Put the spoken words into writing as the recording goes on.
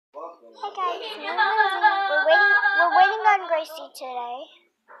Hey guys, we're waiting on Gracie today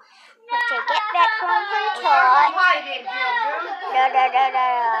to get back from her tour.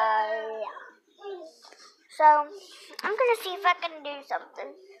 So I'm gonna see if I can do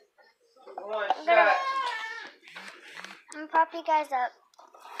something. I'm gonna prop you guys up.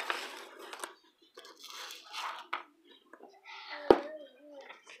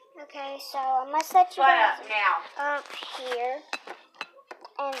 Okay, so I'm gonna set you guys up here.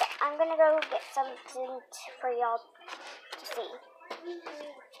 And I'm gonna go get something for y'all to see.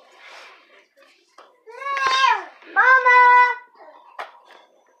 Mama!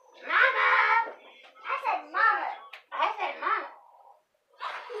 Mama! I said mama. I said mama.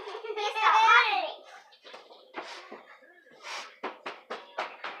 Please stop monitoring.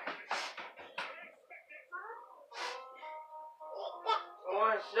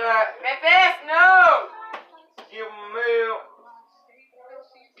 One shot. Memphis, no! Give him a meal.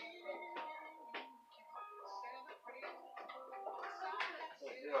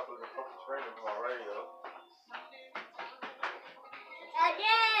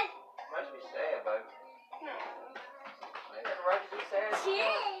 Again! Must be sad, baby. No. Ain't nothing right to be sad. Yeah,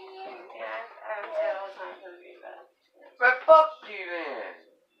 I'm sad all the time for me, but fuck you then.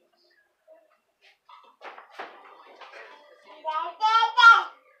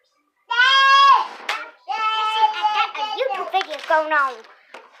 I got a YouTube video going on.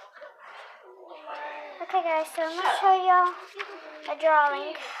 Okay guys, so I'm gonna show y'all a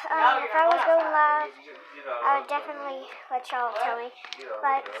drawing. If I was going live, I would definitely let y'all tell me.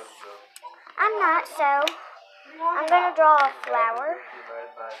 But I'm not, so I'm gonna draw a flower.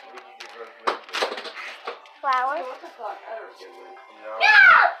 Flower. No!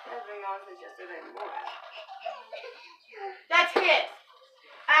 That's his.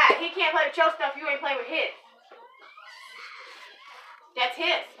 He can't play with your stuff. You ain't playing with his. That's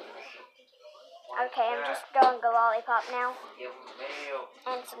his. Okay, I'm just drawing a lollipop now.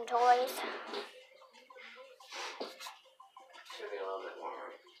 And some toys. Should be a little bit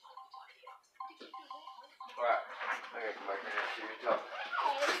warmer. Alright, I got to make that shit talk.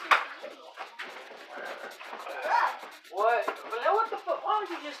 What? But now what the fuck? Why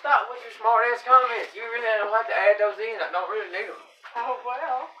don't you just stop with your smart ass comments? You really don't have to add those in. I don't really need them. Oh,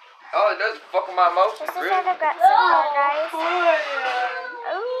 well. Oh, it does fuck with my emotions, This is really. how I've got some more, guys.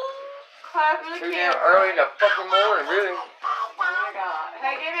 Ooh. Clap for the Too camera. damn early in the fucking morning, really. Oh my god.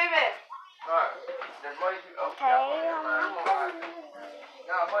 Hey, give me this. Alright. There's money to oh, Okay, come on.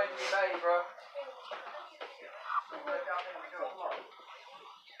 No, money to be made, bro. Come on.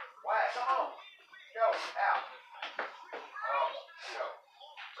 Wyatt, come on. Go, out. Oh, go.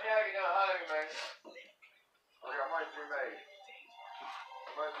 See how you done hugging me, man. I got money to be made.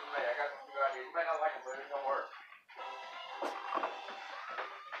 Money to be made. I got some good ideas. You may not like it, but it's gonna work.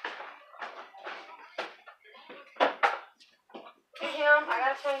 Him, I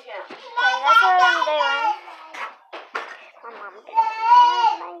gotta change him. Okay, that's what I'm doing. My mom did it.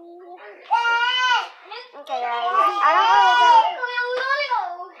 Okay, guys. I don't really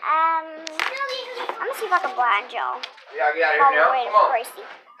go. I'm gonna see if I can blind y'all. Yeah, get out of While here now. we're waiting Come for on. Gracie.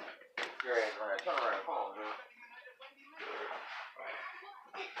 Your ass around. Turn around. Come on, dude.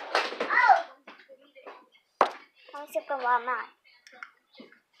 Let me see if I can blind mine.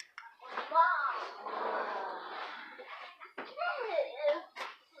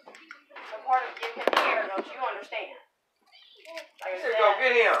 The part of giving him hair, don't you understand? Like You said go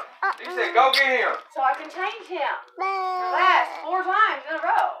get him. You said go get him. So I can change him. Last 4 times in a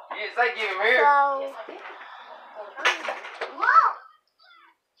row. You didn't say give him here. So, Yes, I did. 4 times.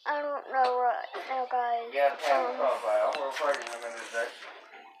 I don't know right now, guys. Yeah, I'm real pregnant in a minute today.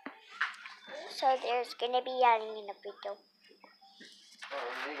 So there's gonna be yelling in the video.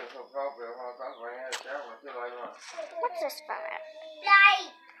 What's this from it?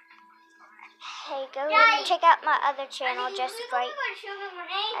 Hey, go and check out my other channel, Just Great.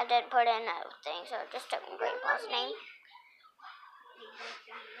 I didn't put in a thing, so just took my grandpa's name.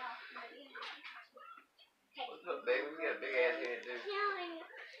 What's up, baby? You got a big ass head, dude.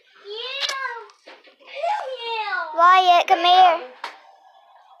 Wyatt, come here.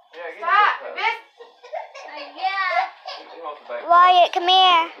 Yeah, get Stop! him. This. Wyatt, come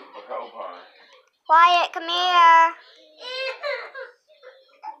here. Wyatt, come here.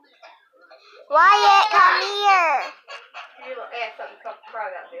 Wyatt, come here. You little ass something to cry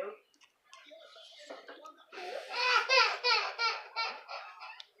about, dude.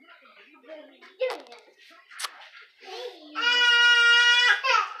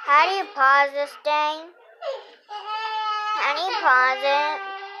 How do you pause this thing? How do you pause it?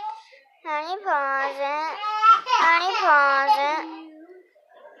 How do you pause it? How do you pause it?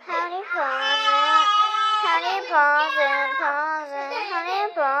 How do you Honey pausing, honey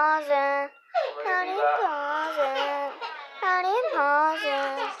pausing, honey pausing, honey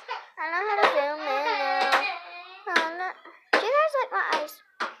pausing. I know how to zoom in now. Do you guys like my eyes?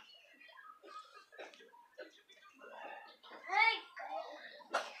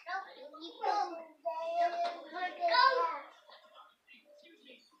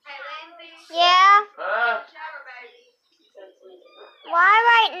 Yeah? Huh? Why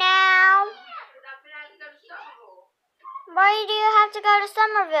right now? Why do you have to go to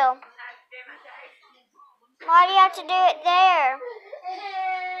Somerville? Why do you have to do it there?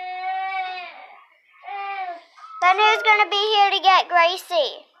 Then who's going to be here to get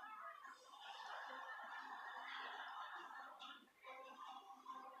Gracie?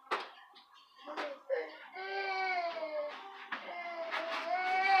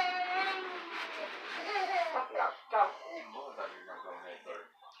 Go.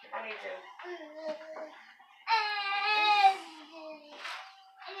 I need to.